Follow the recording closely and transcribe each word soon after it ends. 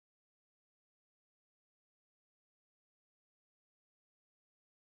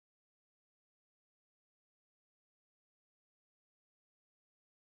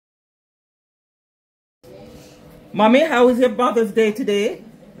Mommy, how was your Mother's Day today?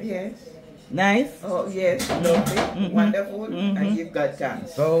 Yes. Nice? Oh, yes. Lovely. Wonderful. And give God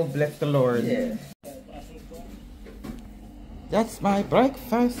thanks. Oh, bless the Lord. Yes. That's my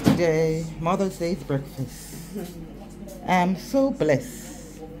breakfast today. Mother's Day's breakfast. I'm so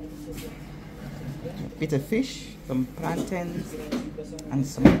blessed. A bit of fish, some plantains, and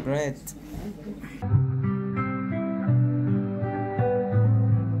some bread.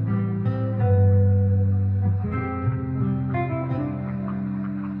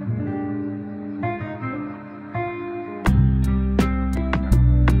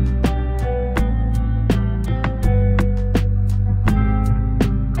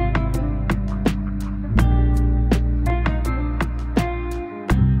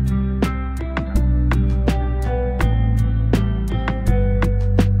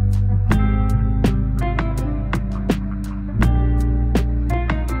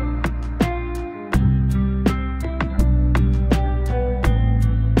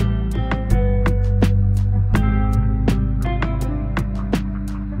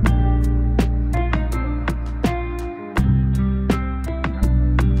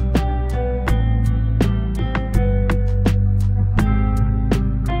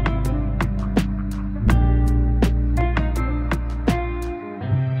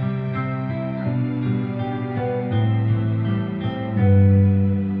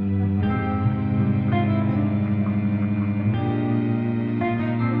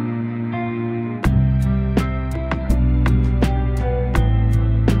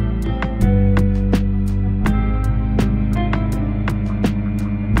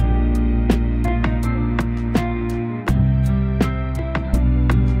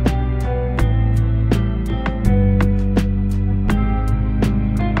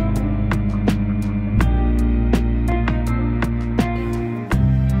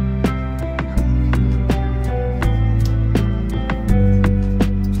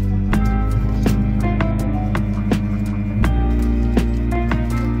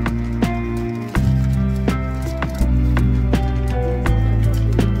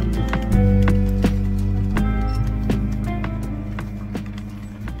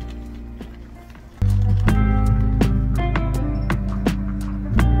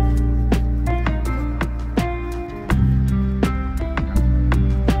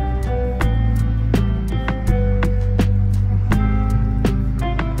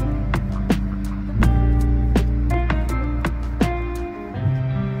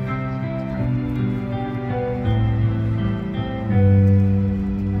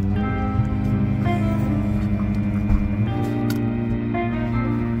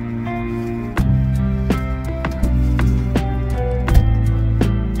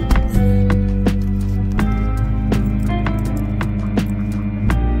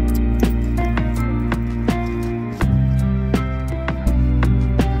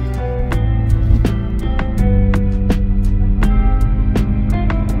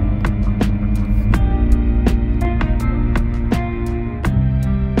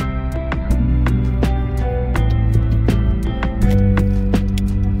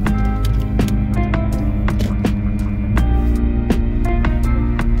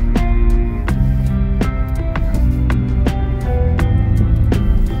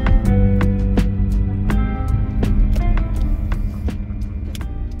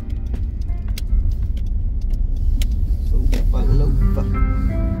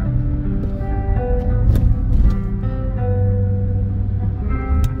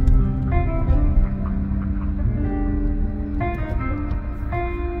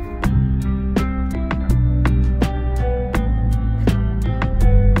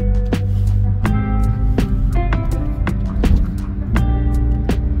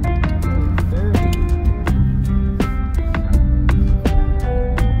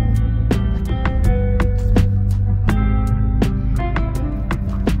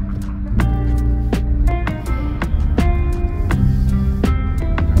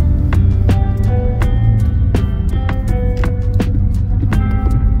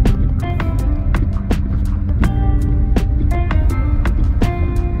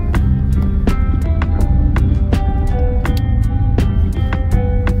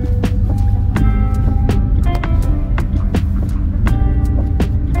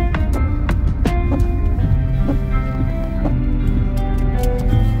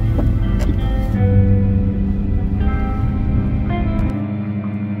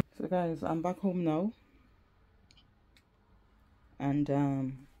 Guys, I'm back home now, and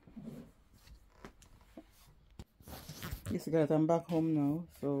yes guys, I'm back home now,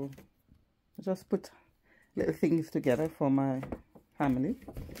 so I just put little things together for my family.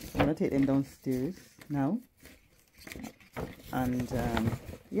 I'm gonna take them downstairs now And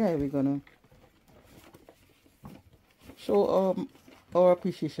yeah, we're gonna show our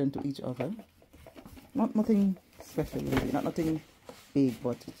appreciation to each other. Nothing special really, nothing big,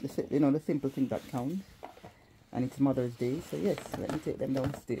 but you know, the simple thing that counts. And it's Mother's Day, so yes, let me take them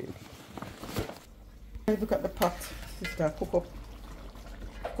downstairs. Look at the pot, sister. Cook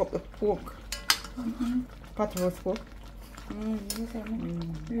up the pork. Pot roast pork.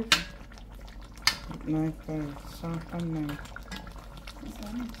 Nice, sharp and nice.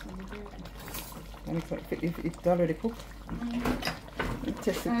 And it's already cooked.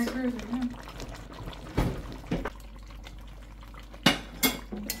 Test it.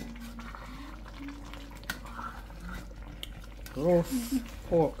 Roast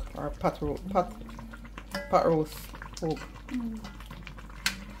pork or pot roast pork.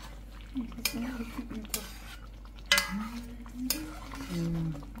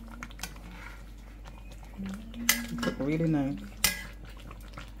 It look really nice.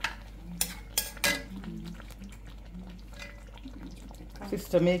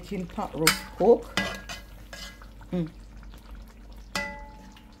 Sister making pot roast pork.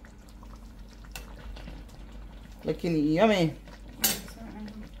 Looking yummy.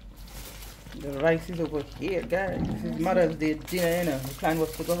 The rice is over here, guys. This is Mother's Day dinner, you know. The plan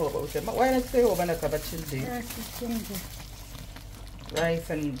was to go home, but we said, why not stay over and have a chill day? Rice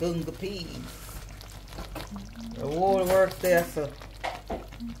and gunga peas. The whole works there, sir.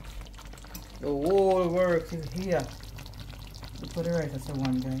 The whole works is here. Look for the rice, I say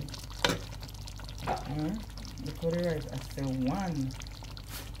one, guys. Look for the rice, I say one.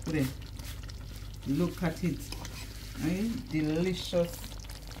 Look at it. Right? Delicious.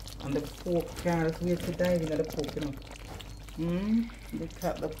 And the pork, can't just wait to dive into the pork, you know. Look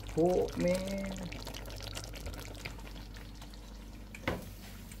at the pork, man.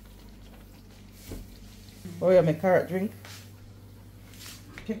 Oh yeah, my carrot drink.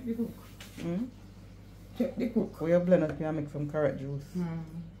 Check the cook. Check the cook. We have blended, can make some carrot juice.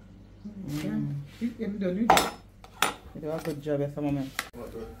 Keep them done with it. You do a good job at the moment.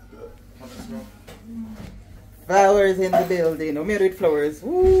 Flowers in the building. I'm here with flowers.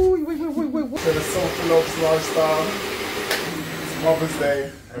 Ooh, To the Soulful Loves lifestyle. It's Mother's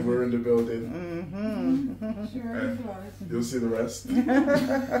Day and we're in the building. You'll see the rest.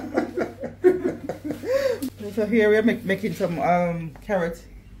 So here we're making some carrot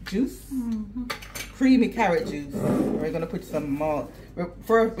juice. Creamy carrot juice. We're gonna put some malt.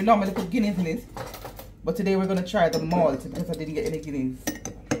 We normally put Guinness in it, but today we're gonna try the malt because I didn't get any Guinness.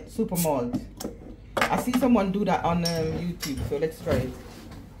 Super malt. I see someone do that on YouTube, so let's try it.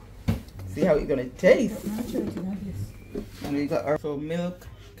 See how it's gonna taste. And we got our milk,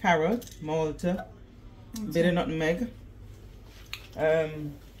 carrot, malt, bit of nutmeg.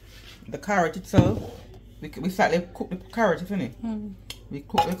 The carrot itself, we slightly cook the carrot, isn't it? We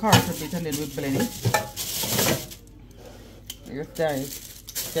cook the carrot a bit and then we blend it.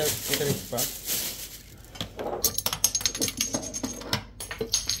 Just get it back.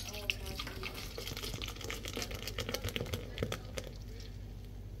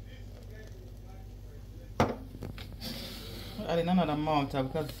 Adding another malt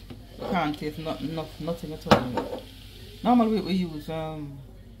because you can't taste nothing at all. Normally we use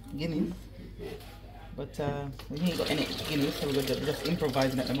Guinness, but we ain't got any Guinness, so we're just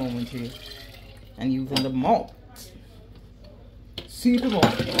improvising at the moment here and using the malt. Super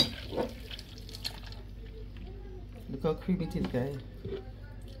malt. Look how creamy it is, guys.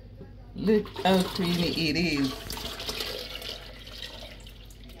 Look how creamy it is.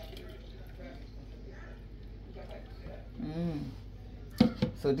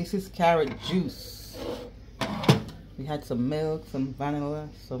 So this is carrot juice. We had some milk, some vanilla,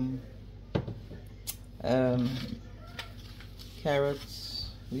 some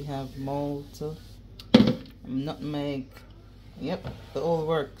carrots. We have malt, nutmeg. Yep, the all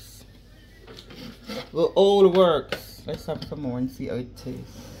works. The all works. Let's have some more and see how it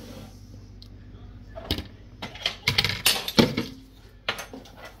tastes.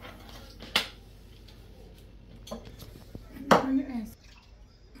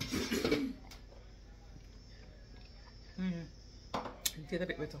 Get a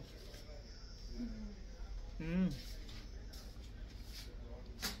bit better.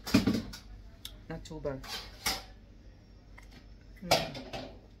 Not too bad.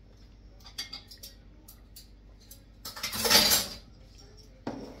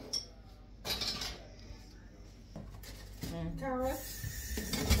 Carrot.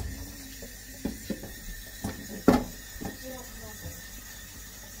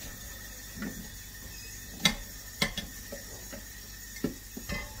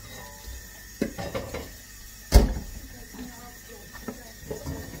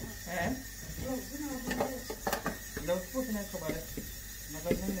 Washing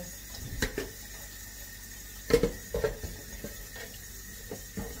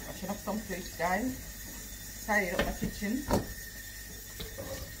up some plates, guys. Tidy up my kitchen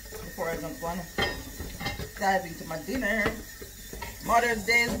before I don't want to dive into my dinner. Mother's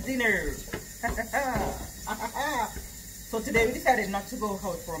Day's dinner. So today we decided not to go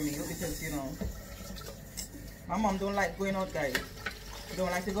out for a meal because, you know, my mom don't like going out, guys. She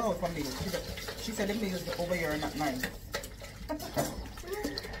don't like to go out for meals. She said the meals are over here, not mine.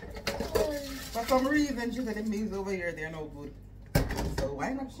 For some reason, she said the meals over here, they're no good. So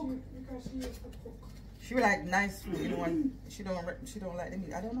why not cook? Because she used to cook. She like nice food, you know, and she don't like the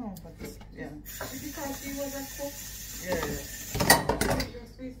meat. I don't know, but yeah. Because she was a cook. Yeah.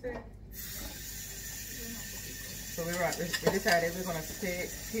 Just we said. So we decided we're gonna stay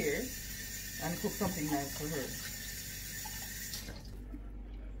here and cook something nice for her.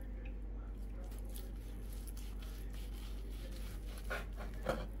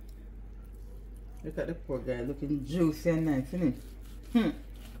 Look at the poor guy looking juicy and nice, isn't it?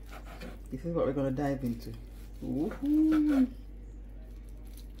 This is what we're gonna dive into. Woohoo!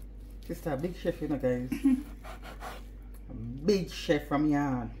 Sister, a big chef, you know, guys. A big chef from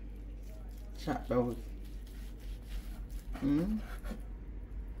yard. Chat about.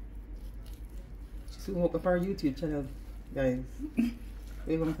 Soon open up our YouTube channel, guys. What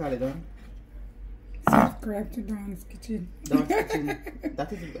are you gonna call it, Dawn? Subscribe to Dawn's Kitchen. Dawn's Kitchen.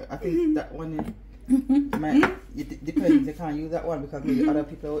 That is, I think that one is. It depends. You can't use that one because maybe other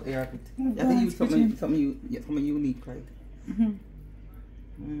people out there have it. You have to use something unique, right? You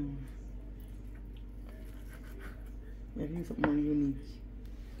have to use something more unique.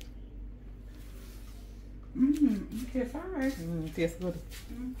 It tastes alright. It tastes good.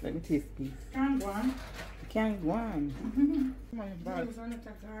 Let me taste, please. Can go on. Can't go on. Come on, bag. Use on it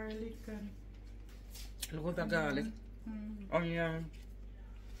a garlic and... Look at the garlic. Onion.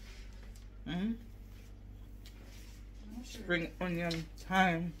 Spring onion,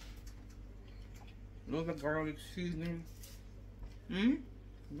 thyme. Look at garlic seasoning. Good.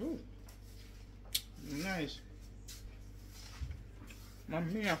 Nice.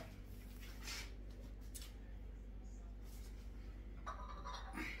 Mamma mia.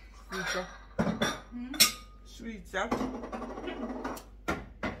 Sweet stuff. Sweet stuff.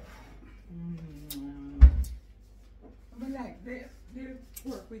 But like they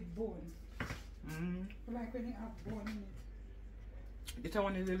work with bone. Like when you have bone in it. This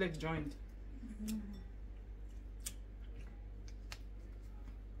one is the leg joint.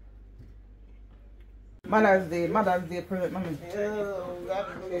 Mother's Day present, mommy. Oh, God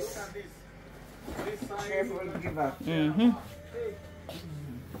bless. Cheerful giver.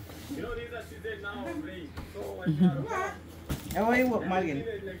 How are you work, Marian?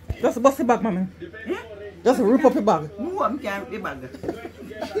 Just bust the bag, mommy. Just rip up your bag. No, I can't the bag.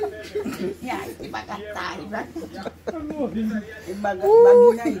 Yeah, the bag is tight, right? The bag is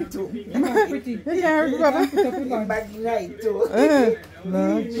nice too. Pretty. Yeah, brother. The bag is nice too.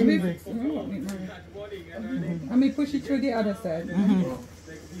 No, Jesus. Let me push it through the other side.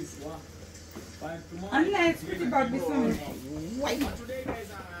 And nice, pretty bag this one. White.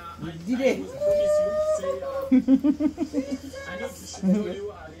 Did it?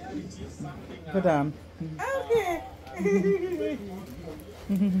 Put on. Okay.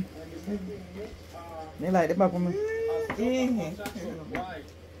 You like the bag, mommy?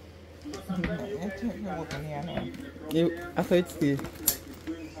 I saw it still.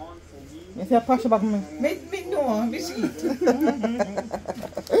 You see a pass bag, mommy? Me no, me see it.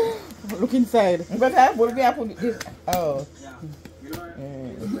 Look inside. But I will be up with this. Oh.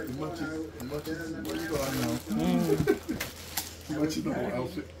 Much in the whole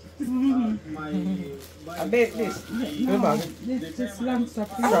outfit. I bet this. Good bag. This long stuff.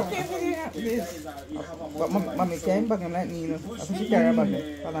 This. But mommy can't bag him like me, you know. I think she carry a bag.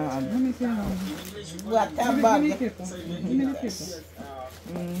 Let me see how. What a Give me bag. the paper. Give me the paper.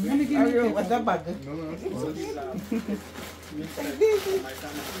 Let me give me the paper. What's a bag?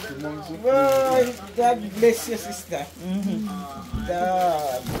 No. Oh, God bless your sister.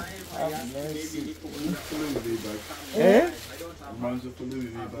 God have mercy. Eh? Reminds of a Louis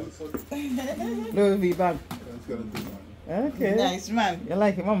V bag. Louis V bag. That's got a big one. Okay. Nice man. You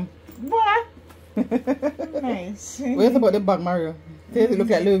like it, mom? What? Nice. What about the bag, Mario? Take a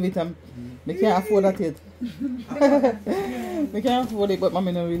look at Louis Vuitton. We can't afford that yet. We can't afford it, but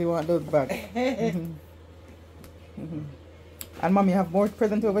mommy don't really want those bags. And mommy have more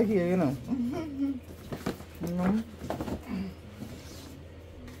present over here, you know.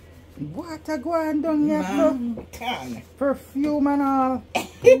 What a go on down here, so Can. perfume and all.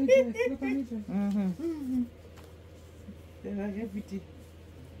 Look at me. They like everything.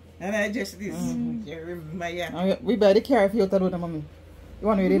 And I just this. We buy the car if you tell them, mommy. You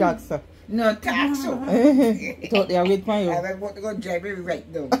want to read that, sir? No tax. So. Totally, I wait for you. I'm about to go drive it right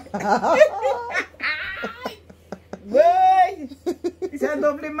now. Boy! He's a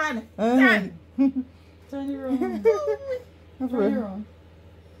lovely man. Turn. Turn it around. Turn it around.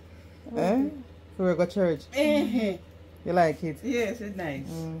 So we go to church. You like it? Yes, it's nice.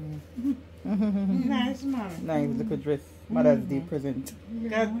 Nice, man. Nice, look at dress. Mother's Day present.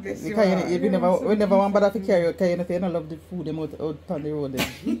 God bless you. We never want bother to carry you because you know you don't love the food them out on the road.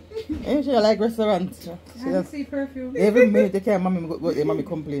 And she like restaurants. I see perfume. Every minute you can, mommy go there, mommy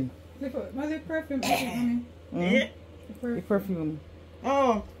complain. Look, was it perfume? Mommy? Yeah. The perfume.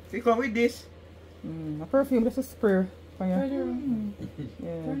 Oh, you come with this. A perfume, just a spray for you. Turn around.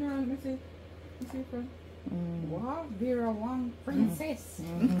 Yeah. Turn around, let me see. Let me see first. Wow, Vera Wang, princess.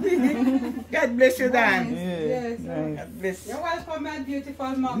 God bless you, Dan. Yes. Nice. God bless you. You're welcome, my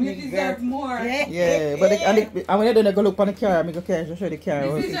beautiful mom. You deserve more. Yeah, but and when you don't go look on the car, I go carry, show the car.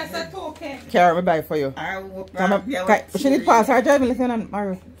 This is just a token. Car, I buy for you. I will She did pass her driving lesson and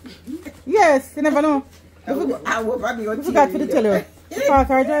Mario. Yes, you never know. I will probably go I forgot to tell you. She passed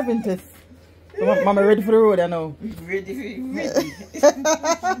her driving test. So Mama ready for the road, I know. Ready. Woo,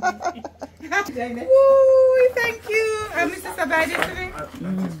 thank you. Mrs. Abadi today.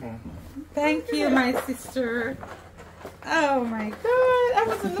 Thank you, my sister. Oh my God, I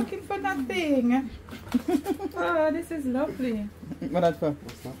wasn't looking for nothing. Oh, this is lovely. What that for?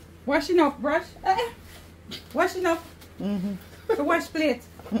 Washing up, brush. Washing up. To wash plate.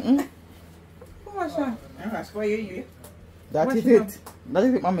 Who wash on? That's why you. That is it. That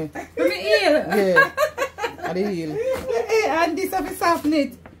is it, mommy. To me heel. Yeah. At the heel. And this of a soft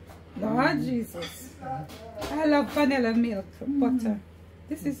knit. Lord Jesus. I love vanilla milk, butter.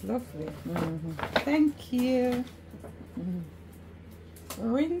 This is lovely. Thank you.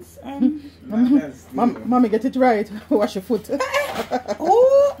 Rinse and... Mommy, get it right. Wash your foot.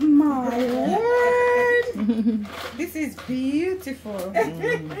 Oh my word. This is beautiful.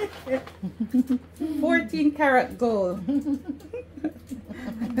 14 karat gold.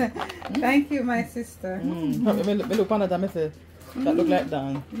 Thank you, my sister. Me look on that and say, that look like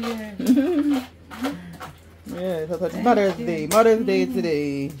that. Yeah. Yeah, so it's Mother's Day. Mother's Day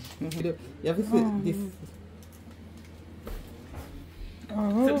today. You have to see this. So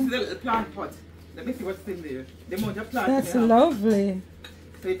this is a little plant pot. Let me see what's in there. The amount of plant. That's lovely.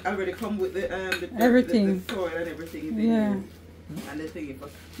 So it already come with the everything. the soil and everything in Yeah. there. And the thing for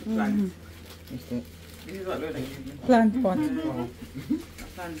the plant. This is what we're going to give me. Plant pot. A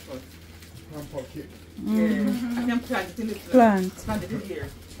plant pot. Plant pot kit. Yeah. I can plant it in this Plant. Plant it in here.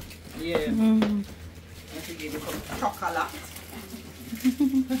 Yeah. And she gave me some chocolate.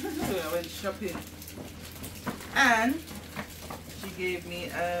 So I went shopping. And she gave me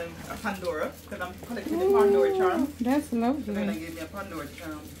a Pandora, because I'm collecting the Pandora charm. That's So then I lovely. gave me a Pandora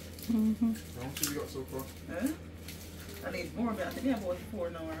charm. How much have you got so far? I need more, but I think I have about 4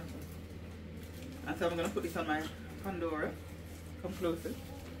 now. And so I'm going to put this on my Pandora. Come closer.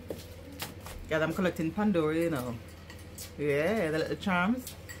 Guys, I'm collecting Pandora, you know. Yeah, the little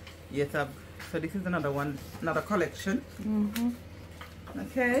charms. Yes, so this is another one, another collection.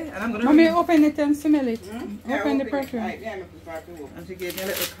 Okay, and I'm gonna. Mommy, open it and smell it. Yeah, Open the it. perfume. Right, yeah, look, the perfume. And she gave me a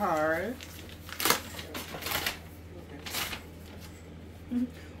little card.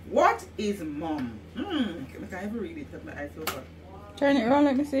 What is mom? Look, I ever read it with my eyes open. Turn it around,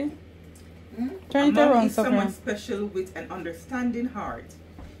 let me see. Turn it Mom around, is someone Sophia. special with an understanding heart.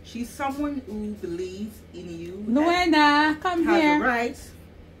 She's someone who believes in you. Luena, come and has here. rights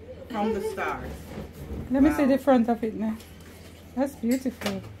from the stars. Let me see the front of it now. That's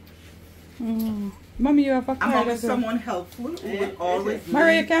beautiful. Mommy, you have a I'm card always as well. someone helpful who will always.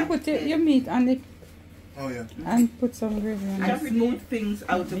 Maria, you lead can and put stay. your meat on it Oh yeah. and put some gravy on And it. smooth things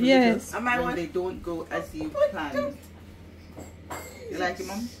out of Yes. little when they don't go as you planned. You like it,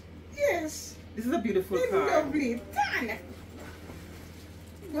 Mom? Yes. This is a beautiful card. Lovely. Done.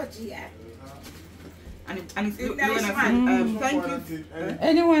 What yeah. And it's It's Luana nice, said, man. thank you.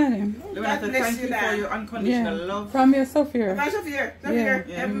 Any one of them. Luana God said, bless thank you, you for Dad. your unconditional Yeah. love. From your Sophia. Come Sophia. Yeah. Sophia.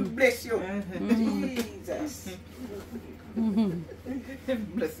 Yeah. Heaven bless you. Uh-huh. Jesus.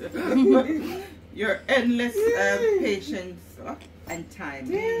 Bless you. Your endless patience and time.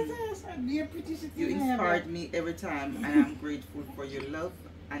 Jesus. Dear pretty city. You inspired me every time, and I'm grateful for your love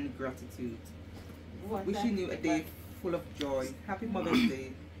and gratitude. Wishing you a day full of joy. Happy Mother's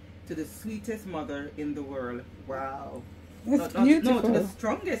Day to the sweetest mother in the world. Wow. That's No, to beautiful. the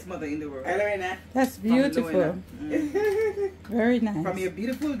strongest mother in the world. Elena. That's From beautiful. Luana. Very From nice. your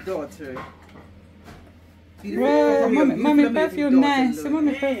beautiful daughter. Well, mommy perfume nice.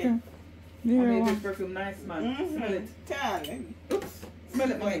 Mommy perfume. Mommy perfume nice, man. Smell it. Darling. Oops.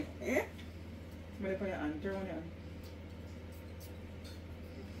 Smell it, mommy. Yeah. Smell it for your hand. Turn on your hand.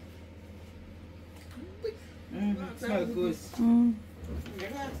 Smell good.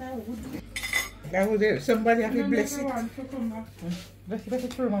 That was it. Somebody have to bless it. Bless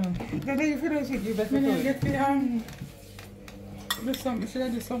it through, mama. Then you finish it. You bless it through. Should I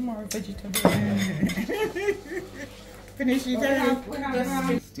do some more vegetables? Finish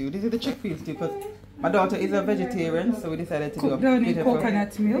it. Stew. This is the chickpea stew because my daughter is a vegetarian, so we decided to do a Down bit in of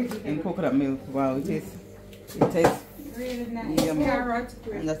coconut milk. in coconut milk. Wow, it tastes Really nice. yummy. Carrot.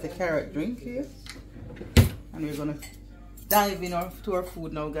 And that's the carrot drink here. And we're gonna dive in to our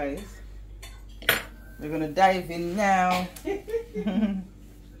food now, guys. We're gonna dive in now.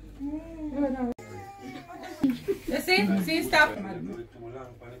 See, stop.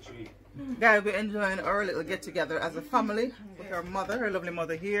 Guys, we're enjoying our little get together as a family with our mother, her lovely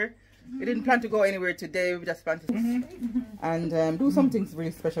mother here. We didn't plan to go anywhere today. We just planned to and do something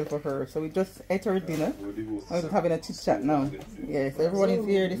really special for her. So we just ate our dinner. I was having a chit chat now. Yes, everyone is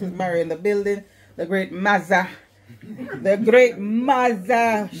here. This is Mary in the building. The great Mazza. The great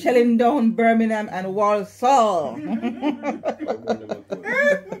Mazza, shelling down Birmingham and Walsall.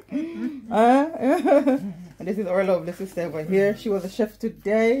 And this is our lovely sister over here. She was a chef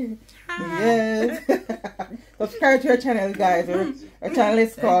today. Yes. Subscribe to her channel, guys. Her channel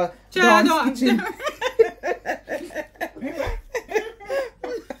is called Dawn's Kitchen.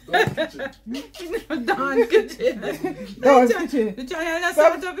 Dawn's Kitchen. Dawn's Kitchen. The channel is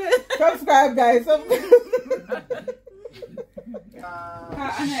out of it. Subscribe, guys.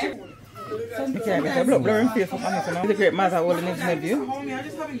 Blurring face from Anissa. The great mother holding his nephew.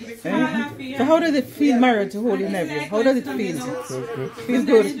 So how does it feel, Mara, to hold your nephew? How does it feel? Feels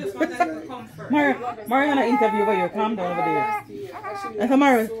good. Mara, gonna interview over here. Calm down over there. And so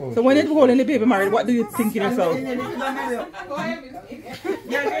Mara, so when you're holding the baby, Mara, what do you think in yourself?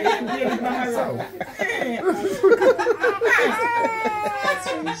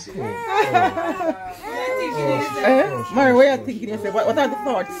 Mara, what are you thinking yourself? What are the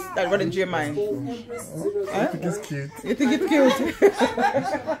thoughts that run into your mind? I think it's cute. You think it's cute?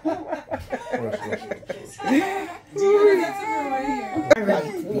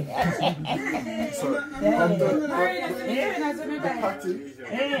 So, the party,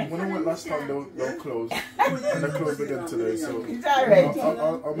 when I went last time, they were closed. And they're closed again today, so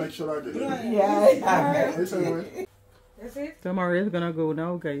I'll make sure I get it. So Maria's gonna go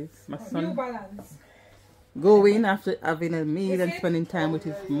now, guys. My son New Balance. going after having a meal and spending time with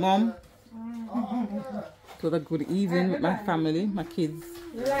his mom. So a good evening with my family, my kids,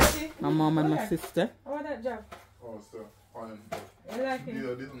 You like it? my mom and my sister. How about that job? Oh, so fine. You like it?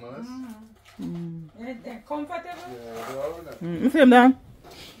 Yeah, this is nice. They're comfortable? Yeah, they're all right. You see him down?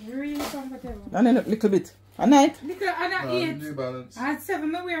 Really comfortable. And then a little bit. A night. Because I'm at 8. New Balance. At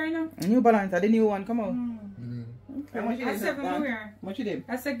 7 I wear, you know. A New Balance, the new one, come on. How much you At did? 7 I wear. How much you did?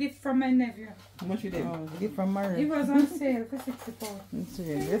 That's a gift from my nephew. How much you did? Oh, gift from It Maria. was on sale for 64. You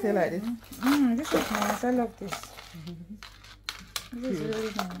say like this? This is nice. I love this. This is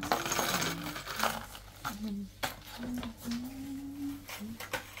really nice.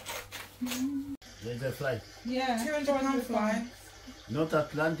 There's a flight. Yeah. fly. North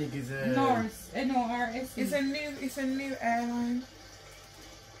Atlantic is a... North. N-O-R-S. It's a new airline.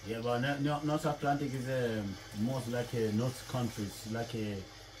 Yeah, but North Atlantic is most like a North countries, like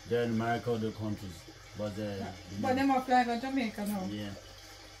they're in America, other countries. But But them are flying to Jamaica now. yeah.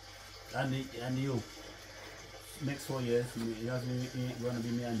 And you, next 4 years, you're gonna be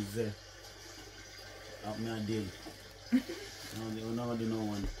me and Zay. Out me a deal. We're not gonna do no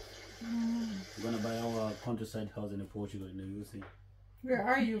one. We're gonna buy our countryside house in Portugal, in the USA. Where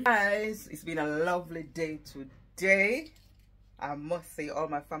are you? Guys, it's been a lovely day today. I must say, all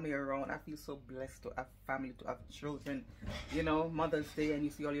my family around, I feel so blessed to have family, to have children. You know, Mother's Day, and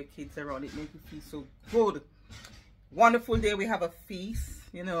you see all your kids around, it makes you feel so good. Wonderful day, we have a feast,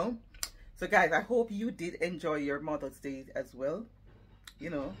 you know. So guys, I hope you did enjoy your Mother's Day as well.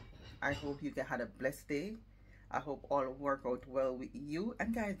 You know, I hope you had a blessed day. I hope all work out well with you.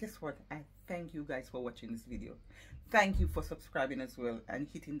 And guys, guess what? I thank you guys for watching this video. Thank you for subscribing as well and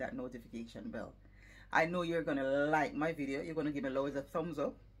hitting that notification bell. I know you're gonna like my video. You're gonna give me loads of thumbs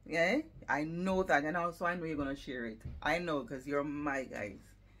up. Yeah, I know that, and also I know you're gonna share it. I know, because you're my guys.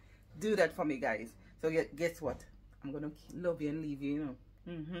 Do that for me, guys. So guess what? I'm gonna love you and leave you.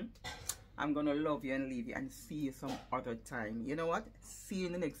 You know. I'm gonna love you and leave you and see you some other time. You know what? See you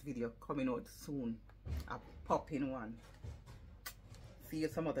in the next video coming out soon. I'll pop in one. See you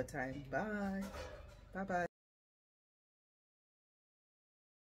some other time. Bye. Bye bye.